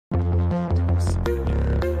I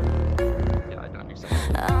don't accept.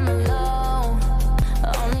 I'm alone.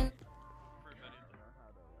 Only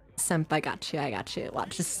Simp, I got you, I got you.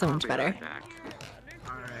 Watch, this is so much better.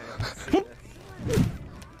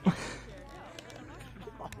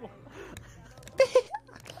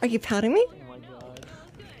 Are you proud of me? Oh my god.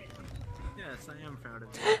 Yes, I am proud of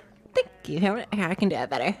you. Thank you. Here, I can do it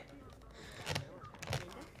better.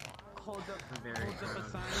 Hold up. I'm very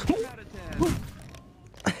proud.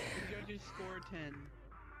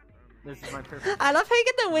 This is my perfect. I love how you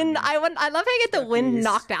get the wind. I love how you get the wind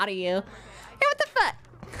knocked out of you. Hey, what the fuck?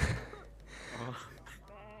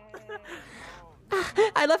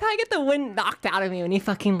 I love how I get the wind knocked out of me when you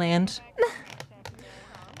fucking land.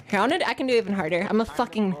 Here, I can do even harder. I'm a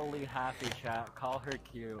fucking. Holy happy chat. Call her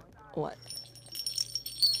cute. What?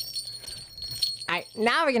 Alright,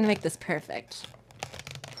 now we're gonna make this perfect.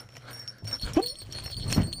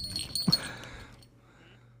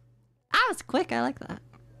 That was quick. I like that.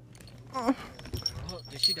 Oh,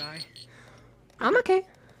 did she die? I'm okay.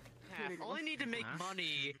 All I need to make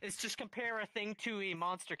money is just compare a thing to a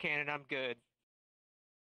monster cannon. I'm good.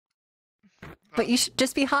 But you should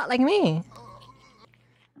just be hot like me.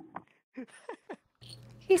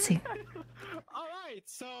 Easy. Alright,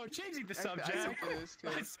 so changing the subject.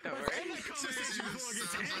 Let's end the conversation before it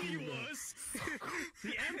gets any worse.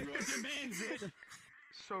 The Emperor demands it.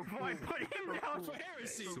 So cool. I put him down for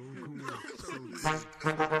heresy.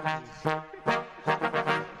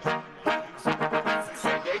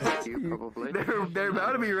 Probably. They're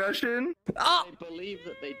about to be Russian. Oh! I believe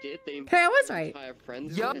that they did. They Hey, I was right.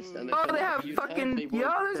 Yup. Oh, they have fucking. Yo,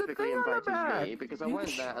 there's a thing on the back. Because I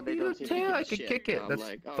went there and they You don't seem to tail, give I a could shit. kick it. I'm That's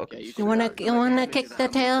like, fucking. okay, You wanna kick the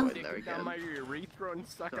tail? There we go. My urethra and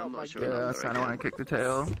suck So out I'm my not sure. Yes, I don't want to kick the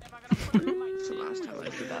tail. It's the last time I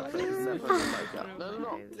did that. But it's never like that. No,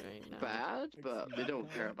 not bad, but they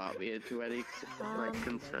don't care about me to any like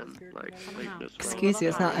consent, like sweetness. Excuse you,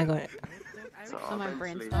 it's not. I'm going. So my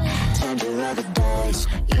brain's eventually- Time to roll the dice.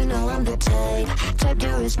 You know I'm the type to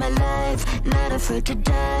risk my life. Not afraid to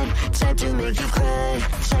die. Type to make you cry.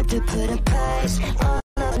 Type to put a price all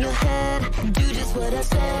on your head. Do just what I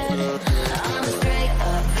said. I'm a straight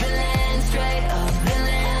up villain. Straight up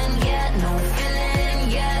villain. Get no feeling.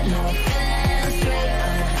 Get no feeling. Straight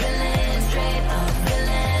up villain. Straight up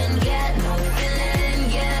villain. Get no feeling.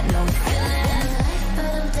 Get no feeling. But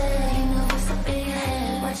I'm dead. You know what's up in your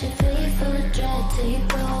head. Watch it feel you full of dread till you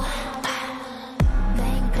go.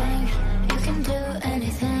 Bang bang. You can do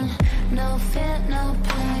anything. No fear, no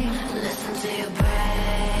pain. Listen to your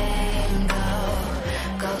brain.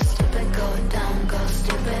 Go stupid, go dumb, go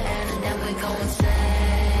stupid, and then we go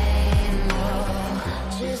insane. Whoa.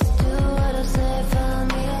 Just do what I say, follow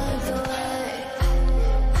me all the way.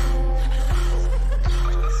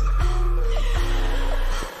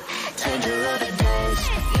 Time to roll the dice.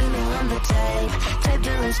 You know I'm the type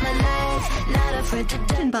to risk my life. Not afraid to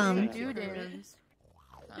die. Bomb.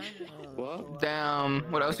 What? Damn.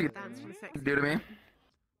 What else you do to me?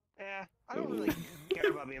 Yeah, I don't really care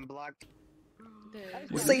about being blocked.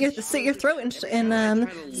 Slit your throat and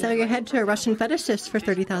sell your head to a Russian fetishist for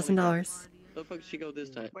 $30,000. Where the fuck did she go this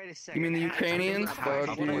time? Wait a second. You mean the Ukrainians?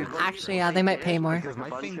 Fuck you. Actually, yeah, they might pay more. Because my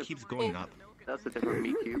thing keeps going up. That's a different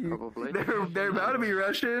meet cute, probably. They're about to be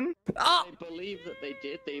Russian. Oh! I believe that they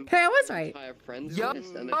did. They Hey, I was right. entire friends Yup.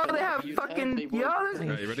 list and Oh, they found have you fucking. they Yo, were- there's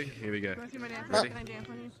Right, you ready? Here we go. Ready?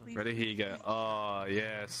 Ready? Here you go. Oh,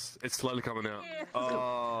 yes. It's slowly coming out.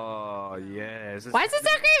 Oh, yes. Why is it so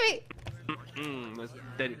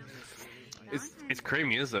creepy? It's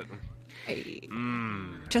creamy, is it?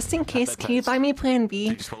 Just in case, can you buy me Plan B?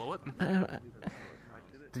 Did you swallow it?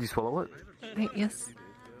 Did you swallow it? Right, yes.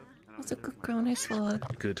 I was a good girl and I swallowed.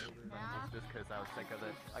 Good. Just because I was sick of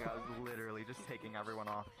it. Like, I was literally just taking everyone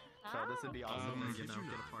off. So this would be awesome. You know,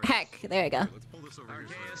 Heck, there you go. Let's pull this over here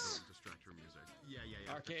so I don't distract her music.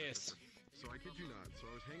 Yeah. Arceus. So I kid you not. So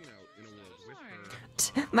I was hanging out in a world with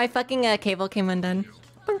her. My fucking cable came undone.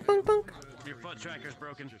 Bunk, bunk, bunk. Your foot tracker's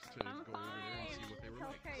broken. Just to go over there and see what they were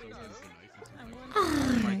like. So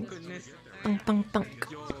it was nice and Bunk, bunk, bunk.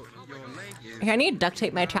 Here, I need to duct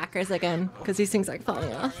tape my trackers again, because these things are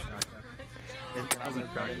falling off.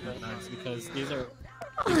 because these are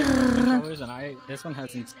controllers, and this one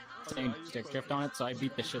has insane stick drift on it, so I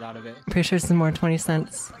beat the shit out of it. Pretty sure this is more 20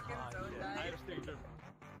 cents.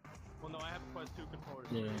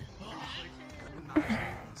 Yeah.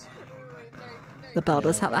 The bell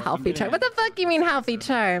does have a healthy charm. What the fuck you mean healthy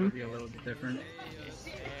charm? Be a little bit different.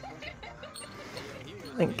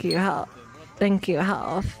 Thank you, health. Thank you,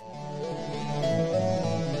 health.